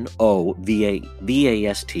 INNOVAST,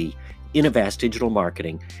 Innovast Digital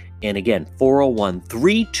Marketing. And again,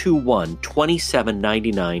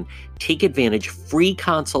 401-321-2799. Take advantage, free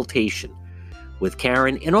consultation with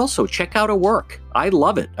Karen. And also check out her work. I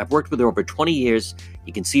love it. I've worked with her over 20 years.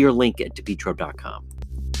 You can see her link at DePietro.com.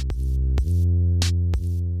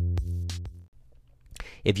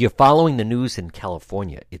 If you're following the news in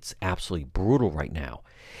California, it's absolutely brutal right now.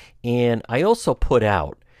 And I also put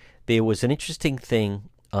out, there was an interesting thing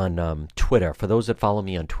on Twitter. For those that follow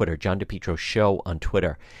me on Twitter, John DePietro Show on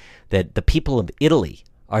Twitter, that the people of Italy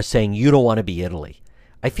are saying, you don't want to be Italy.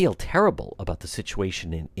 I feel terrible about the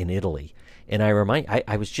situation in Italy. And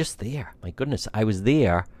I was just there. My goodness, I was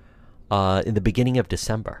there in the beginning of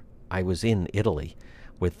December. I was in Italy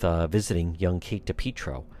with visiting young Kate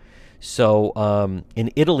DePietro. So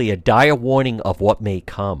in Italy, a dire warning of what may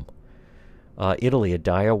come. Italy, a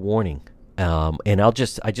dire warning. And I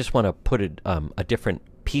just want to put a different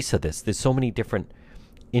piece of this. There's so many different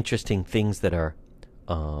interesting things that are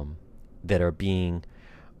being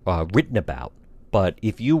written about. But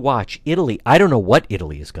if you watch Italy, I don't know what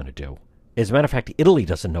Italy is going to do. As a matter of fact, Italy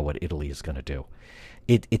doesn't know what Italy is going to do.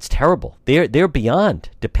 It's terrible. They're beyond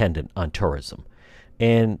dependent on tourism.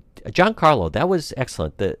 And John Carlo, that was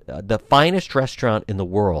excellent. The finest restaurant in the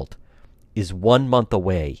world is 1 month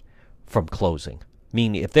away from closing.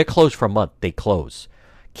 Meaning, if they're closed for a month, they close.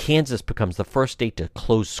 Kansas becomes the first state to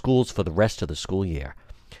close schools for the rest of the school year.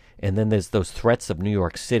 And then there's those threats of New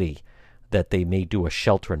York City that they may do a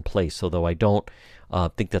shelter in place, although I don't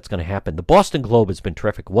think that's going to happen. The Boston Globe has been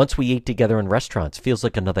terrific. Once we ate together in restaurants, feels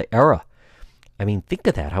like another era. I mean, think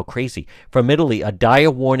of that, how crazy. From Italy, a dire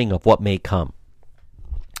warning of what may come.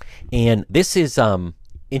 And this is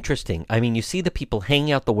interesting. I mean, you see the people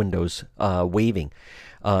hanging out the windows, waving,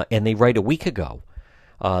 and they write a week ago.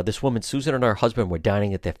 This woman, Susan, and her husband were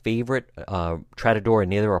dining at their favorite trattoria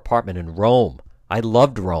near their apartment in Rome. I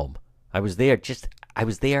loved Rome. I was there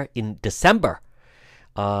in December.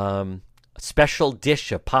 Special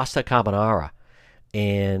dish of pasta carbonara.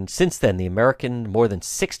 And since then, the American, more than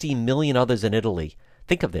 60 million others in Italy,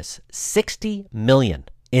 think of this, 60 million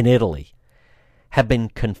in Italy, have been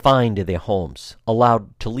confined to their homes,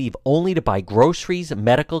 allowed to leave only to buy groceries,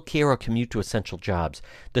 medical care, or commute to essential jobs.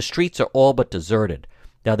 The streets are all but deserted.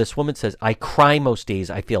 Now, this woman says, I cry most days.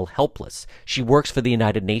 I feel helpless. She works for the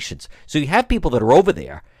United Nations. So you have people that are over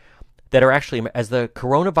there that are actually, as the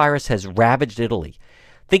coronavirus has ravaged Italy.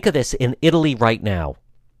 Think of this, in Italy right now,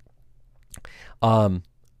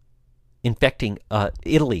 infecting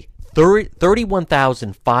Italy,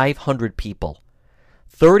 31,500 people.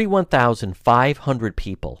 31,500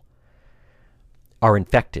 people are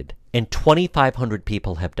infected, and 2,500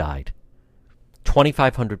 people have died.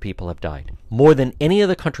 2,500 people have died. More than any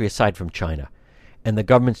other country aside from China. And the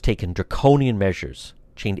government's taken draconian measures,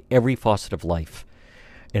 changed every facet of life.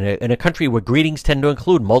 In a country where greetings tend to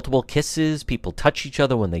include multiple kisses, people touch each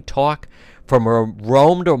other when they talk, from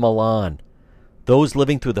Rome to Milan, those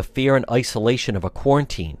living through the fear and isolation of a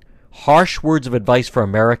quarantine, harsh words of advice for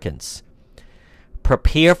Americans.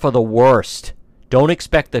 Prepare for the worst. Don't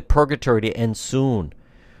expect the purgatory to end soon.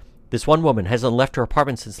 This one woman hasn't left her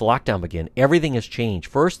apartment since the lockdown began. Everything has changed.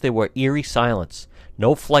 First, there were eerie silence.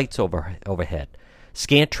 No flights overhead.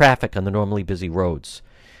 Scant traffic on the normally busy roads.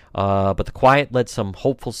 But the quiet led some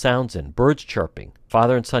hopeful sounds in. Birds chirping.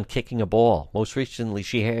 Father and son kicking a ball. Most recently,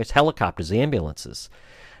 she hears helicopters, ambulances.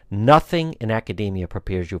 Nothing in academia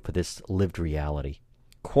prepares you for this lived reality.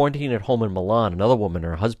 Quarantined at home in Milan, another woman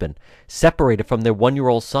and her husband separated from their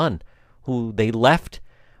 1-year-old son, who they left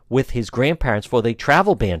with his grandparents before the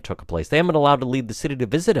travel ban took place. They haven't been allowed to leave the city to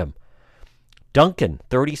visit him. Duncan,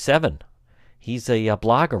 37, he's a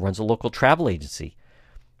blogger, runs a local travel agency,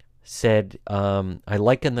 said, I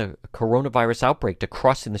liken the coronavirus outbreak to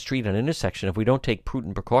crossing the street at an intersection. If we don't take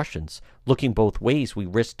prudent precautions, looking both ways, we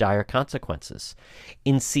risk dire consequences.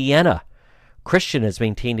 In Siena, Christian has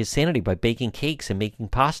maintained his sanity by baking cakes and making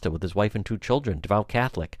pasta with his wife and 2 children, devout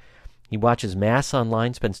Catholic. He watches Mass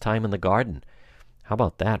online, spends time in the garden. How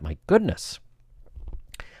about that? My goodness.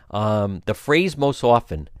 The phrase most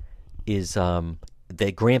often is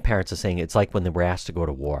the grandparents are saying it's like when they were asked to go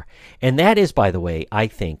to war. And that is, by the way, I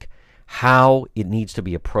think, how it needs to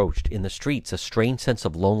be approached. In the streets, a strange sense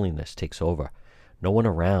of loneliness takes over. No one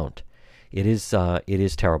around. It is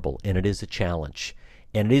terrible, and it is a challenge.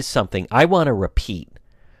 And it is something I want to repeat,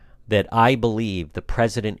 that I believe the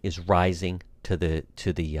president is rising to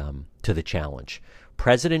the challenge.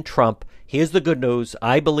 President Trump, here's the good news,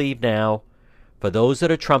 I believe now, for those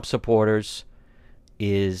that are Trump supporters,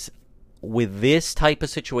 is with this type of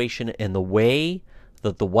situation and the way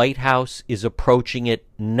that the White House is approaching it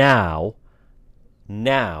now,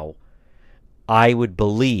 I would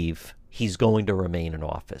believe he's going to remain in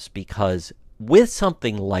office, because with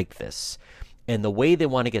something like this and the way they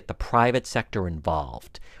want to get the private sector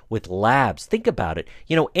involved with labs, think about it.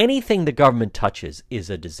 Anything the government touches is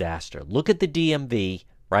a disaster. Look at the DMV,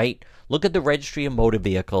 right? Look at the Registry of Motor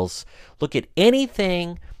Vehicles. Look at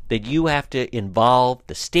anything that you have to involve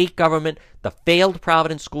the state government, the failed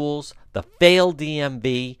Providence schools, the failed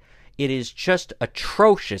DMV. It is just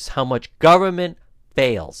atrocious how much government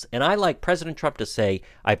fails. And I like President Trump to say,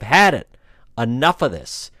 I've had it. Enough of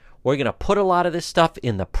this. We're going to put a lot of this stuff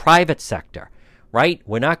in the private sector, right?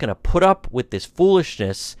 We're not going to put up with this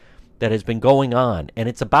foolishness that has been going on. And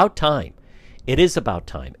it's about time. It is about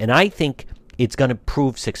time. And I think it's going to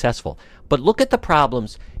prove successful. But look at the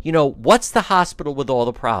problems. What's the hospital with all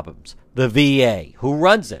the problems? The VA. Who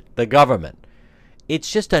runs it? The government.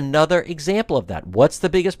 It's just another example of that. What's the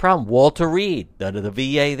biggest problem? Walter Reed, the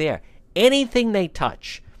VA there. Anything they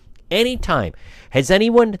touch, anytime. Has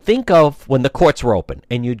anyone think of when the courts were open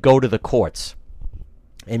and you'd go to the courts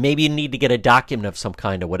and maybe you need to get a document of some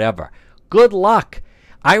kind or whatever? Good luck.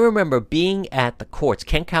 I remember being at the courts,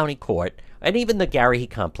 Kent County Court, and even the Garrahy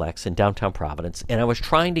Complex in downtown Providence, and I was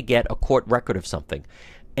trying to get a court record of something.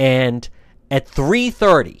 And at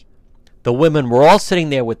 3:30, the women were all sitting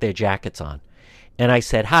there with their jackets on. And I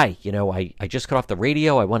said, hi, I just got off the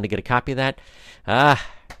radio. I wanted to get a copy of that.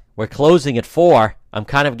 We're closing at 4. I'm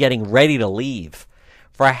kind of getting ready to leave.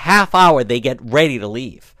 For a half hour, they get ready to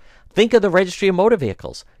leave. Think of the Registry of Motor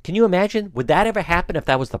Vehicles. Can you imagine? Would that ever happen if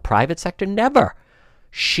that was the private sector? Never.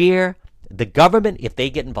 The government, if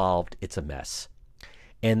they get involved, it's a mess.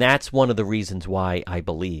 And that's one of the reasons why I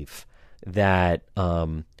believe that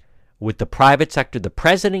with the private sector, the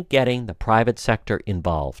president getting the private sector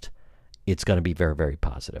involved, it's going to be very, very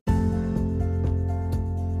positive.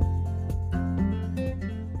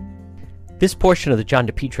 This portion of the John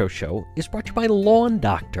DePietro Show is brought to you by Lawn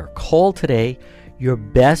Doctor. Call today. Your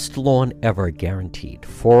best lawn ever guaranteed.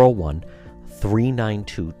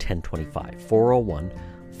 401-392-1025.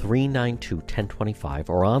 401-392-1025.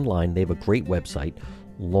 Or online, they have a great website,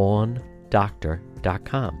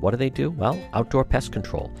 lawndoctor.com. What do? Well, outdoor pest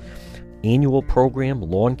control. Annual program,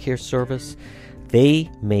 lawn care service. They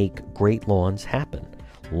make great lawns happen.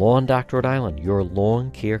 Lawn Doctor Rhode Island, your lawn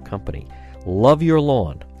care company. Love your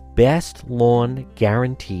lawn. Best lawn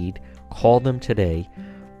guaranteed. Call them today.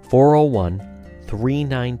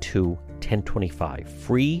 401-392-1025.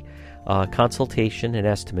 Free consultation and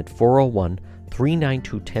estimate.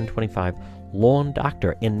 401-392-1025. Lawn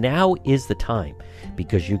Doctor. And now is the time,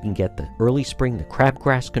 because you can get the early spring, the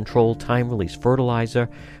crabgrass control, time release fertilizer,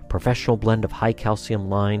 professional blend of high calcium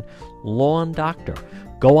line. Lawn Doctor.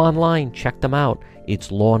 Go online, check them out. It's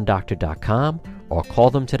lawndoctor.com, or call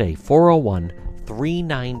them today.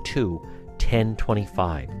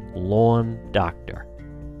 401-392-1025. Lawn Doctor.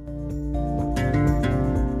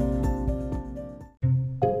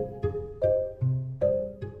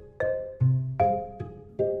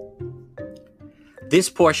 This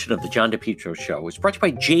portion of the John DePietro Show is brought to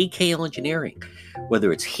you by JKL Engineering.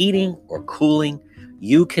 Whether it's heating or cooling,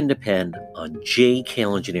 you can depend on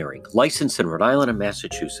JKL Engineering. Licensed in Rhode Island and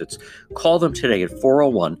Massachusetts. Call them today at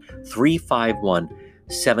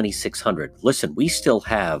 401-351-7600. Listen, we still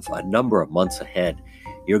have a number of months ahead.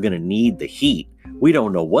 You're going to need the heat. We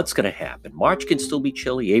don't know what's going to happen. March can still be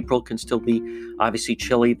chilly. April can still be obviously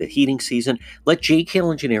chilly. The heating season. Let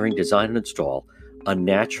JKL Engineering design and install a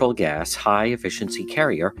natural gas high-efficiency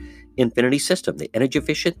carrier Infinity system. They're energy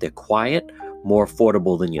efficient, they're quiet, more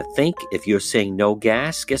affordable than you think. If you're saying no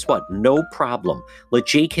gas, guess what? No problem. Let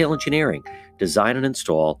JKL Engineering design and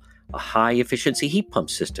install a high-efficiency heat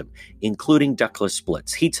pump system, including ductless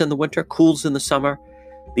splits. Heats in the winter, cools in the summer.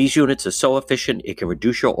 These units are so efficient, it can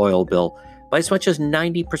reduce your oil bill by as much as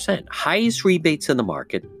 90%. Highest rebates in the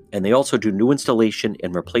market, and they also do new installation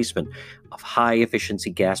and replacement of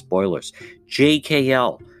high-efficiency gas boilers.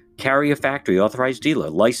 JKL, Carrier Factory, authorized dealer,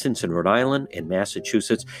 licensed in Rhode Island and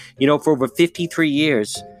Massachusetts. For over 53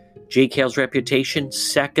 years, JKL's reputation,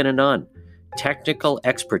 second to none. Technical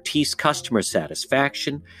expertise, customer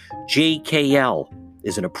satisfaction. JKL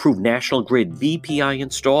is an approved National Grid VPI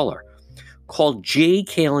installer. Call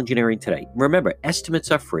JKL Engineering today. Remember,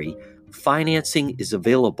 estimates are free. Financing is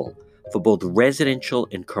available for both residential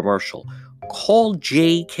and commercial. Call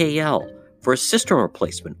JKL for a system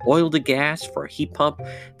replacement, oil to gas, for a heat pump.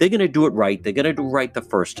 They're going to do it right. They're going to do it right the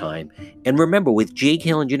first time. And remember, with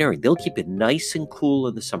JKL Engineering, they'll keep it nice and cool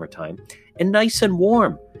in the summertime and nice and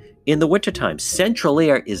warm in the wintertime. Central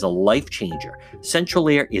Air is a life changer. Central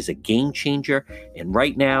Air is a game changer. And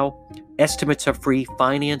right now, estimates are free.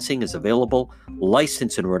 Financing is available.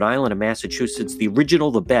 Licensed in Rhode Island and Massachusetts. The original,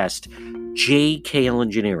 the best. JKL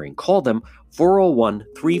Engineering. Call them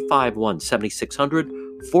 401-351-7600.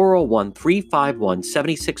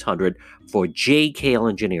 401-351-7600 for JKL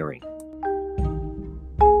Engineering.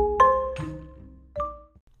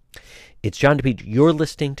 It's John DePietro. You're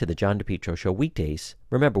listening to the John DePietro Show weekdays.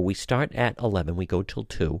 Remember, we start at 11. We go till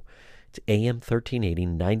 2. It's AM 1380,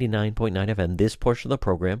 99.9 FM. This portion of the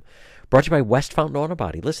program brought to you by West Fountain Auto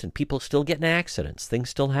Body. Listen, people still get in accidents.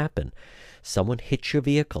 Things still happen. Someone hits your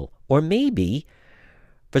vehicle. Or maybe,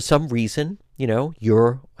 for some reason, you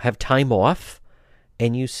have time off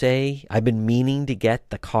and you say, I've been meaning to get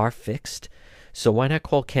the car fixed. So why not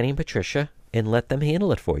call Kenny and Patricia and let them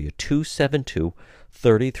handle it for you?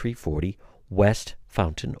 272-3340 West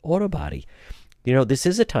Fountain Auto Body. This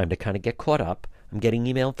is a time to kind of get caught up. I'm getting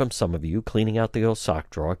email from some of you, cleaning out the old sock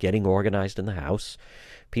drawer, getting organized in the house.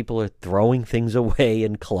 People are throwing things away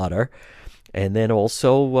in clutter. And then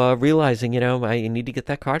also realizing, I need to get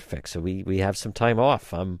that car fixed. So we have some time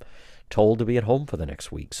off. I'm told to be at home for the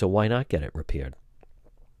next week. So why not get it repaired?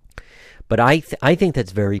 But I think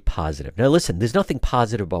that's very positive. Now, listen, there's nothing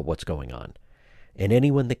positive about what's going on. And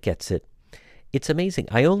anyone that gets it, it's amazing.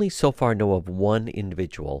 I only so far know of one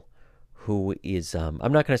individual who is, I'm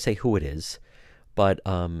not going to say who it is, but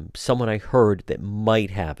someone I heard that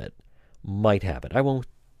might have it. I won't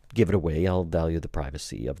give it away. I'll value the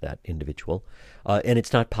privacy of that individual. And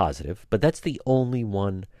it's not positive, but that's the only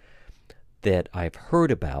one that I've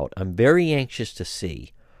heard about. I'm very anxious to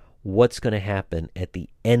see what's going to happen at the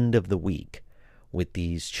end of the week with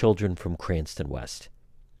these children from Cranston West.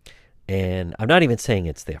 And I'm not even saying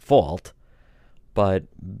it's their fault, but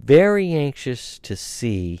very anxious to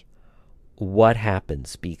see what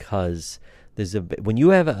happens, because when you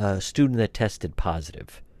have a student that tested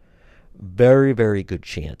positive, very, very good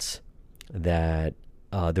chance that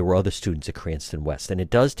there were other students at Cranston West. And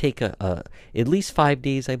it does take at least 5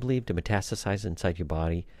 days, I believe, to metastasize inside your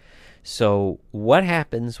body. So what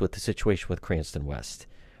happens with the situation with Cranston West?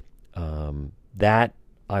 That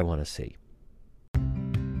I want to see.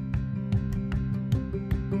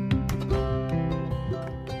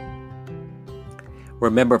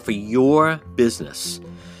 Remember, for your business,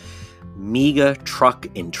 MEGA Truck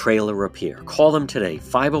and Trailer Repair. Call them today,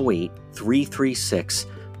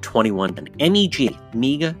 508-336-2110. MEG,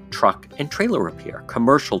 MEGA Truck and Trailer Repair.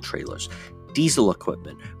 Commercial trailers, diesel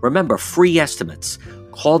equipment. Remember, free estimates.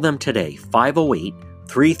 Call them today,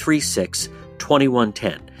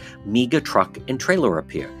 508-336-2110. MEGA Truck and Trailer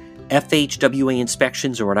Repair. FHWA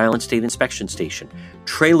inspections or Rhode Island State Inspection Station.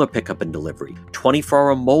 Trailer pickup and delivery.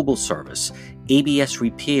 24-hour mobile service. ABS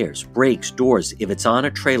repairs, brakes, doors. If it's on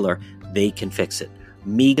a trailer, they can fix it.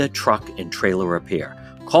 MEGA Truck and Trailer Repair.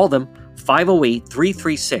 Call them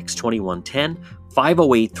 508-336-2110,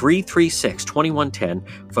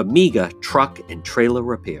 508-336-2110 for MEGA Truck and Trailer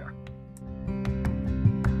Repair.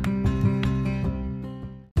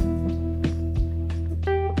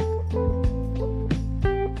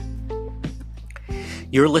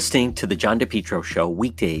 You're listening to the John DePietro Show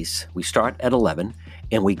weekdays. We start at 11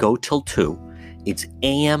 and we go till 2. It's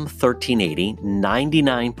AM 1380,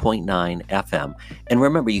 99.9 FM. And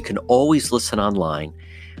remember, you can always listen online.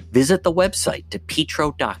 Visit the website,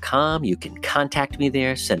 depetro.com. You can contact me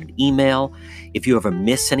there, send an email. If you ever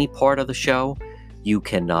miss any part of the show, you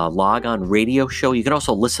can log on radio show. You can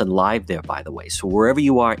also listen live there, by the way. So wherever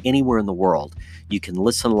you are, anywhere in the world, you can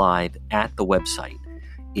listen live at the website.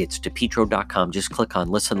 It's depetro.com. Just click on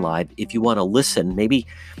Listen Live. If you want to listen, maybe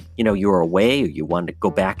you're away or you want to go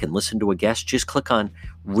back and listen to a guest, just click on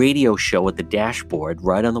Radio Show at the dashboard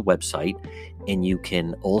right on the website, and you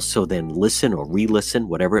can also then listen or re-listen,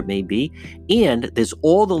 whatever it may be. And there's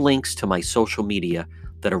all the links to my social media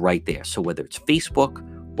that are right there. So whether it's Facebook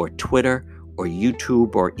or Twitter or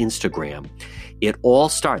YouTube or Instagram, it all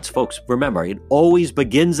starts. Folks, remember, it always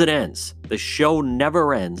begins and ends. The show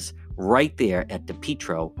never ends. Right there at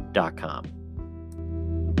depetro.com.